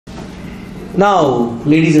Now,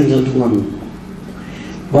 ladies and gentlemen,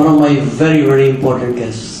 one of my very, very important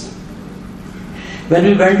guests. When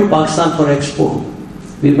we went to Pakistan for Expo,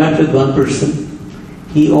 we met with one person.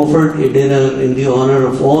 He offered a dinner in the honor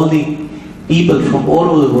of all the people from all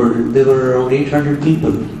over the world. There were around 800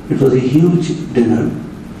 people. It was a huge dinner.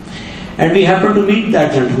 And we happened to meet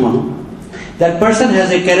that gentleman. That person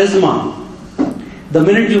has a charisma. The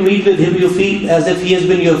minute you meet with him, you feel as if he has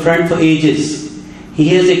been your friend for ages. He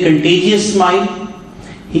has a contagious smile.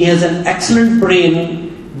 He has an excellent brain,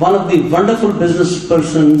 one of the wonderful business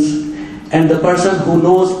persons, and the person who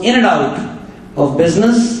knows in and out of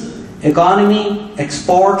business, economy,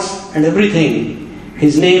 exports, and everything.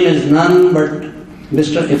 His name is none but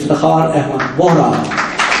Mr. Iftekhar Vohra,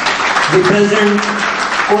 the President,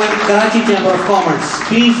 Kuwait Karachi Chamber of Commerce.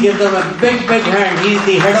 Please give them a big, big hand. He is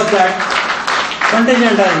the head of that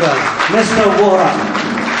contingent as well, Mr. Vohra.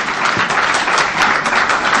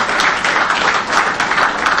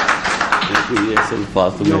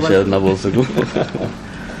 Fast तो मैं शायद ना बोल सकूं.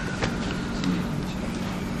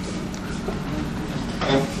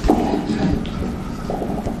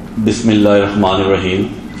 Bismillahirrahmanirrahim.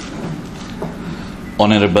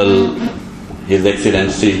 Honorable His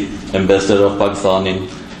Excellency Ambassador of Pakistan in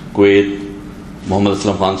Kuwait, Muhammad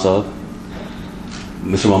Aslam Khan Sahab,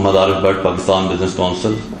 Mr. Muhammad Arif Bhatt, Pakistan Business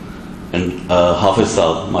Council, and Hafiz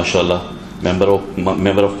Sahab, mashallah, member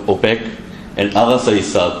of OPAC, and Agha Saeed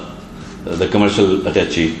Sahab, the commercial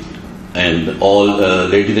attaché, and all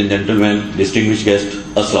ladies and gentlemen, distinguished guests,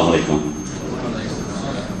 Assalamu alaikum.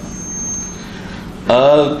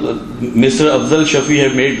 Mr. Afzal Shafi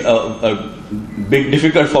have made a big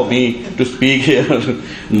difficult for me to speak here.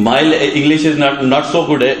 My English is not so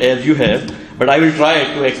good as you have, but I will try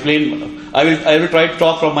to explain. I will try to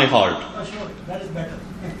talk from my heart. Sure, that is better.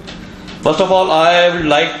 First of all, I would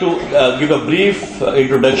like to give a brief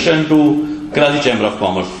introduction to Karachi Chamber of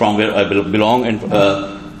Commerce, from where I belong, and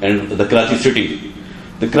the Karachi city.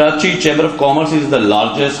 The Karachi Chamber of Commerce is the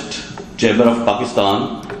largest chamber of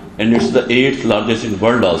Pakistan, and it's the 8th largest in the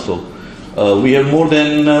world also. We have more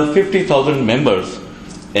than 50,000 members,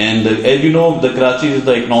 and as you know, the Karachi is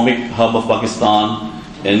the economic hub of Pakistan,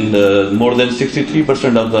 and more than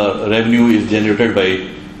 63% of the revenue is generated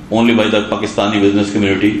only by the Pakistani business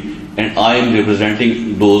community, and I am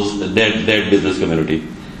representing that business community.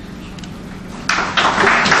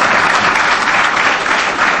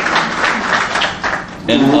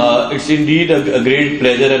 And it's indeed a great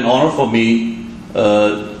pleasure and honor for me,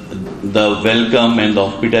 the welcome and the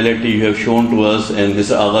hospitality you have shown to us, and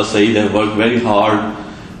Mr. Agha Saeed have worked very hard.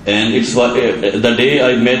 And it's the day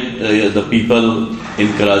I met the people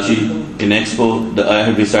in Karachi in Expo, I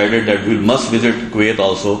have decided that we must visit Kuwait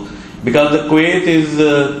also, because the Kuwait is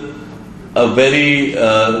a very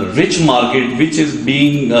rich market which is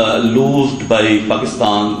being loosed by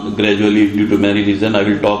Pakistan gradually due to many reasons. I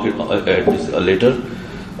will talk at this later.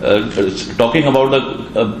 Talking about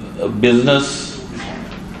the business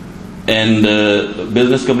and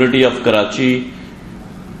business community of Karachi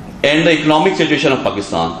and the economic situation of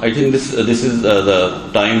Pakistan. I think this is the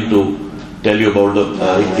time to tell you about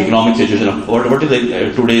the economic situation of what is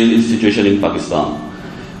today's situation in Pakistan.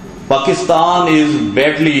 Pakistan is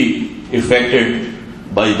badly affected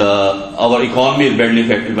by our economy is badly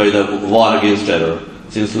affected by the war against terror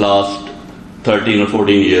since last 13 or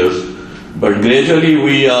 14 years. But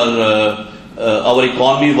gradually our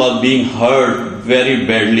economy was being hurt very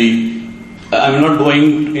badly. I'm not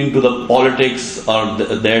going into the politics or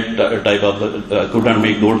that type of, couldn't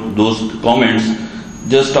make those comments.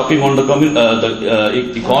 Just talking on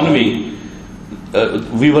the economy,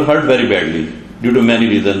 we were hurt very badly due to many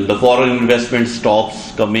reasons. The foreign investment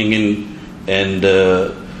stops coming in, and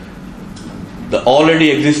the already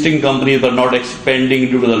existing companies were not expanding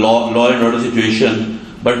due to the law and order situation.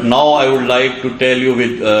 But now I would like to tell you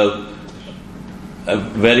with I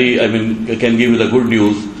can give you the good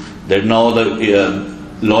news that now the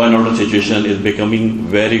law and order situation is becoming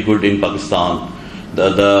very good in Pakistan.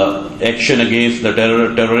 The action against the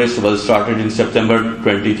terrorists was started in September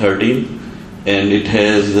 2013, and it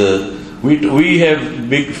has we have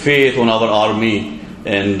big faith on our army,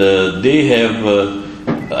 and they have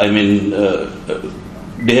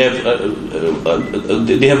they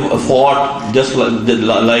have fought just like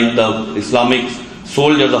the Islamic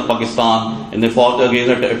soldiers of Pakistan, and they fought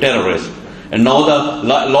against the terrorists. And now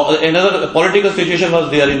another political situation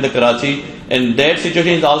was there in the Karachi, and that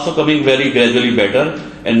situation is also coming very gradually better.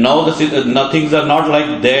 And now things are not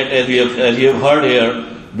like that as you have heard here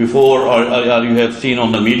before, or you have seen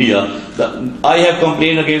on the media. I have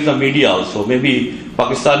complained against the media also, maybe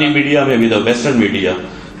Pakistani media, maybe the Western media.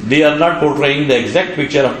 they are not portraying the exact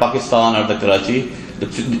picture of Pakistan or the Karachi.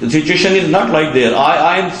 The situation is not like there.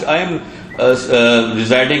 I am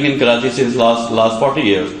residing in Karachi since last 40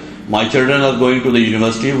 years. My children are going to the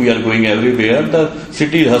university. We are going everywhere. The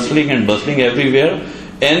city is hustling and bustling everywhere.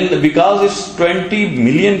 And because it's 20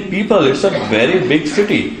 million people, it's a very big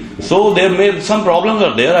city. So there may some problems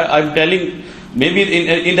are there. I'm telling, maybe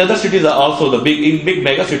in other cities also, in big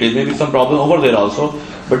mega cities, maybe some problem over there also.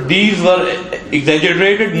 But these were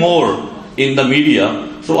exaggerated more in the media.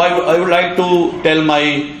 So I would like to tell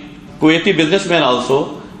my Kuwaiti businessmen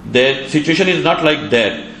also that situation is not like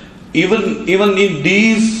that. Even in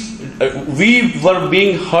these, we were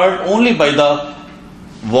being hurt only by the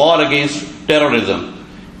war against terrorism.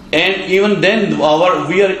 And even then,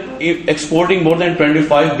 we are exporting more than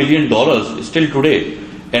 $25 billion still today.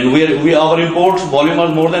 And our imports volume are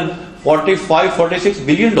more than $46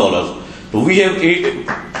 billion. So we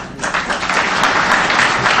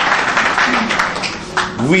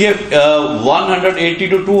have 180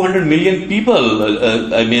 to 200 million people,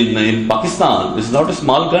 in Pakistan. It's not a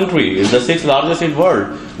small country. It's the 6th largest in the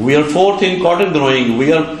world. We are 4th in cotton growing.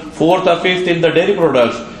 We are 4th or 5th in the dairy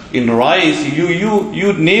products. In rice,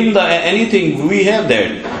 you name anything, we have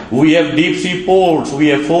that. We have deep sea ports. We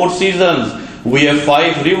have 4 seasons. We have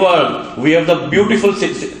 5 rivers. We have the beautiful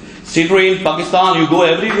scenery in Pakistan. You go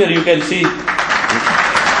everywhere, you can see.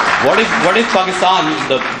 What is Pakistan?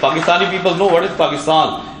 The Pakistani people know what is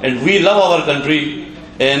Pakistan, and we love our country.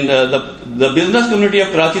 And the business community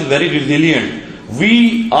of Karachi is very resilient.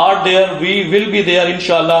 We are there. We will be there,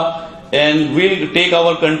 inshallah, and we'll take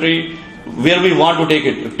our country where we want to take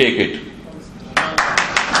it.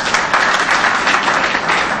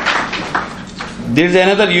 There's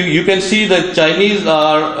another. You can see the Chinese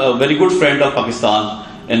are a very good friend of Pakistan,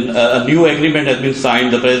 and a new agreement has been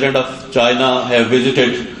signed. The president of China have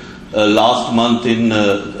visited last month in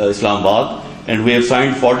Islamabad, and we have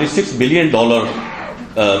signed $46 billion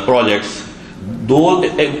projects. Though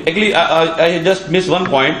actually, I just missed one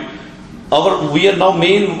point. We are now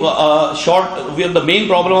we are the main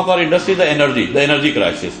problem of our industry, the energy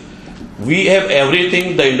crisis. We have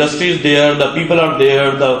everything. The industry is there. The people are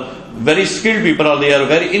there. The very skilled people are there.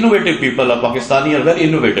 Very innovative people. Pakistani are very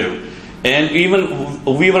innovative. And even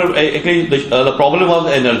we were actually the problem was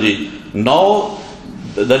the energy. Now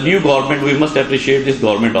the new government, we must appreciate this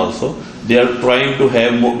government also. They are trying to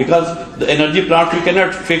have more, because the energy plant we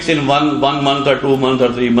cannot fix in one month or 2 months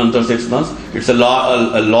or 3 months or 6 months. It's a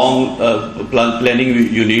long planning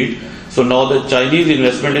you need. So now the Chinese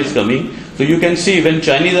investment is coming. So you can see when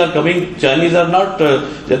Chinese are coming, Chinese are not,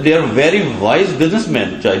 they are very wise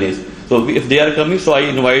businessmen, Chinese. So if they are coming, so I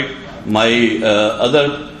invite my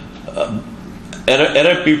other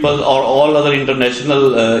Arab people or all other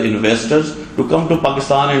international investors to come to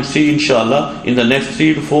Pakistan and see, inshallah, in the next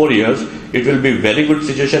 3 to 4 years, it will be very good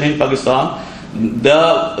situation in Pakistan.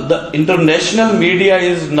 The international media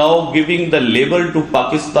is now giving the label to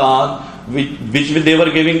Pakistan, which they were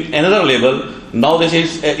giving another label. Now this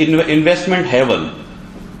is investment heaven.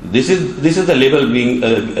 This is the label being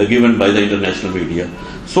given by the international media.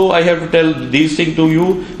 So I have to tell these things to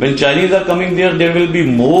you. When Chinese are coming there will be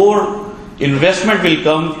more investment will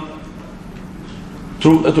come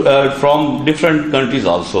through from different countries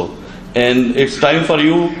also, and it's time for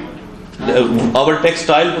you. Our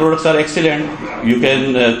textile products are excellent. You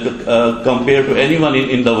can compare to anyone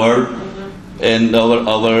in the world, and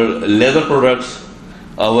our leather products,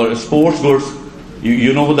 our sports goods.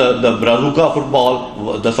 You know the Brazuca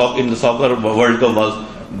football, in the soccer World Cup was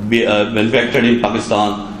manufactured in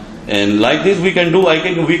Pakistan. And like this we can do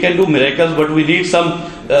miracles, but we need some.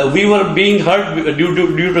 We were being hurt due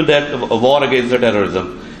to that war against the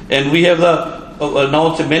terrorism, and we have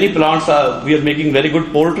now many plants. We are making very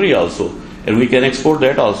good poultry also, and we can export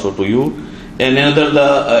that also to you. And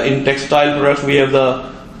another in textile products we have the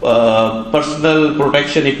personal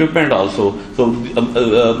protection equipment also. So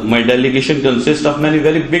my delegation consists of many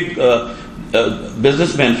very big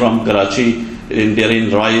businessmen from Karachi. They're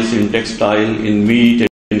in rice, in textile, in meat,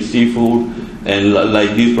 in seafood, and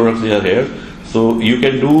like these products they are here. So you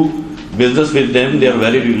can do business with them. They are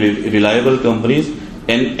very reliable companies.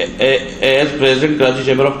 And as President Karachi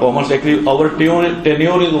Chamber of Commerce, actually our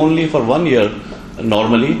tenure is only for 1 year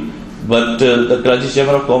normally, but the Karachi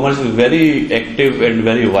Chamber of Commerce is very active and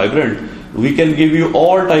very vibrant. We can give you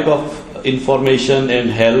all type of information and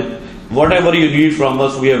help. Whatever you need from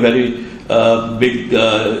us, we have very big,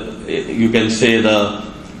 you can say the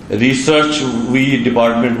research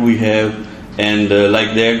department we have, and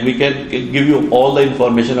like that we can give you all the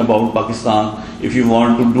information about Pakistan. If you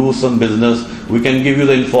want to do some business, we can give you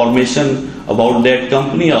the information about that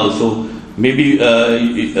company also. maybe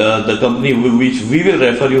the company which we will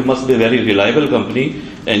refer you must be a very reliable company,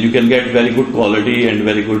 and you can get very good quality and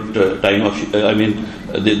very good time of.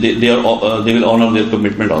 They will honor their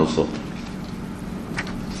commitment also.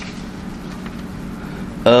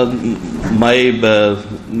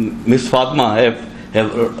 Miss Fatma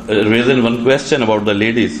have raised one question about the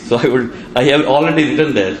ladies. So I have already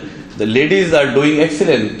written that the ladies are doing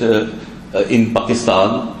excellent in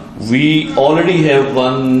Pakistan. We already have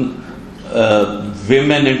one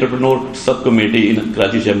women entrepreneur subcommittee in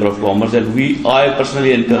Karachi Chamber of Commerce, and I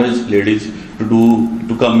personally encourage ladies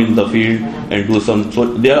to come in the field and do some. So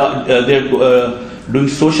they are doing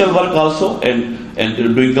social work also and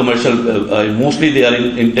doing commercial. Mostly they are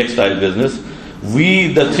in textile business.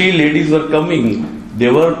 The three ladies were coming. They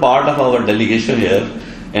were part of our delegation here,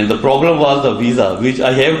 and the problem was the visa, which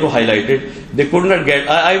I have to highlight it. They could not get.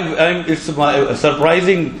 It's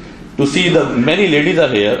surprising to see the many ladies are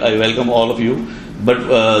here. I welcome all of you, but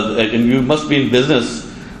and you must be in business.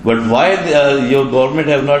 But why your government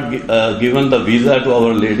have not given the visa to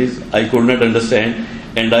our ladies? I could not understand,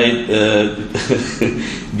 and I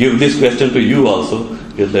give this question to you also.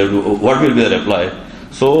 What will be the reply?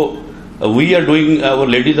 So. We are doing. Our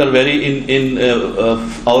ladies are very in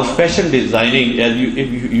our fashion designing. As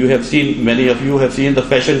you have seen, many of you have seen the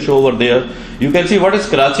fashion show over there. You can see what is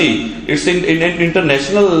Karachi. It's in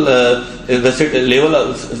international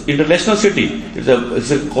level, international city. It's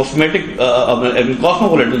a cosmetic,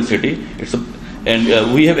 cosmopolitan city.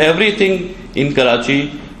 And we have everything in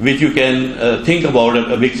Karachi which you can think about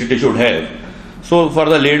a big city should have. So for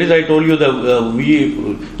the ladies, I told you that we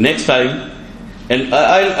next time. And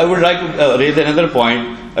I would like to raise another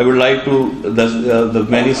point. I would like to, the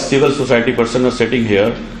many civil society persons are sitting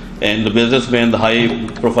here, and the businessmen, the high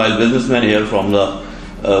profile businessmen here from the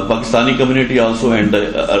Pakistani community also, and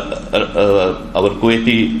our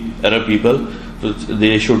Kuwaiti Arab people. So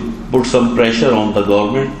they should put some pressure on the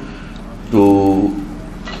government to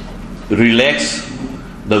relax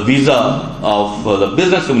the visa of the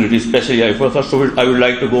business community, especially. First of all, I would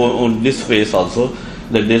like to go on this phase also.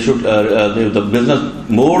 That they should, the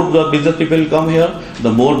business people will come here,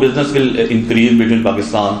 the more business will increase between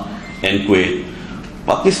Pakistan and Kuwait.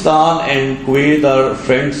 Pakistan and Kuwait are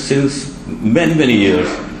friends since many years,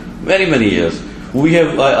 very many years.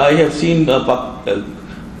 I have seen the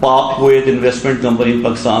Pak Kuwait investment company in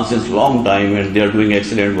Pakistan since long time, and they are doing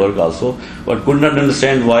excellent work also. But could not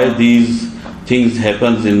understand why these things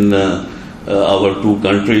happens in our two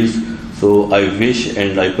countries. So I wish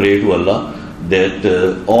and I pray to Allah that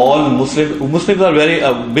all Muslims are very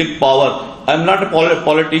big power. I'm not a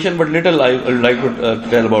politician, but little I would like to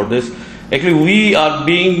tell about this. Actually, we are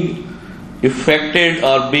being affected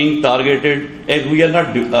or being targeted, and we are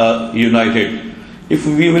not united. If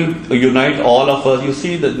we will unite all of us, you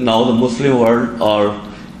see that now the Muslim world are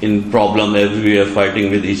in problem everywhere,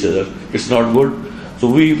 fighting with each other. It's not good. So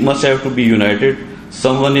we must have to be united.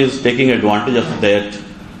 Someone is taking advantage of that,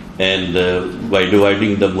 and by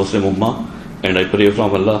dividing the Muslim Ummah. And I pray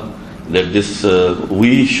from Allah that this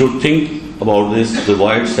we should think about this,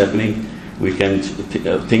 why it's happening. We can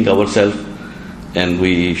think ourselves, and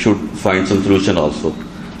we should find some solution also.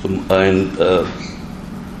 So,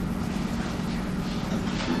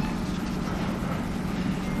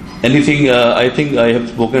 anything, I think I have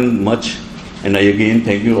spoken much, and I again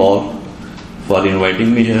thank you all for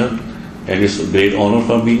inviting me here, and it's a great honor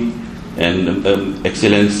for me. And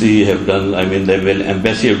Excellency have done, the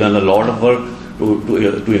embassy have done a lot of work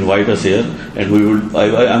to invite us here, and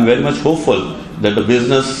I'm very much hopeful that the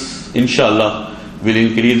business, inshallah, will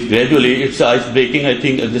increase gradually. It's ice breaking. I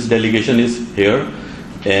think this delegation is here,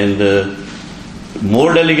 and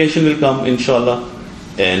more delegation will come, inshallah,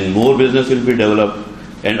 and more business will be developed.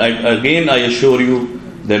 And I assure you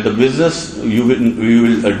that the business we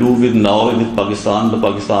will do with now with Pakistan, the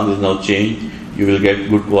Pakistan is now changed. You will get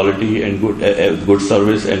good quality and good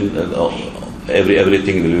service, and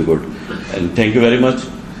everything will be good. And thank you very much.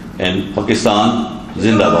 And Pakistan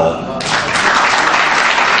Zindabad.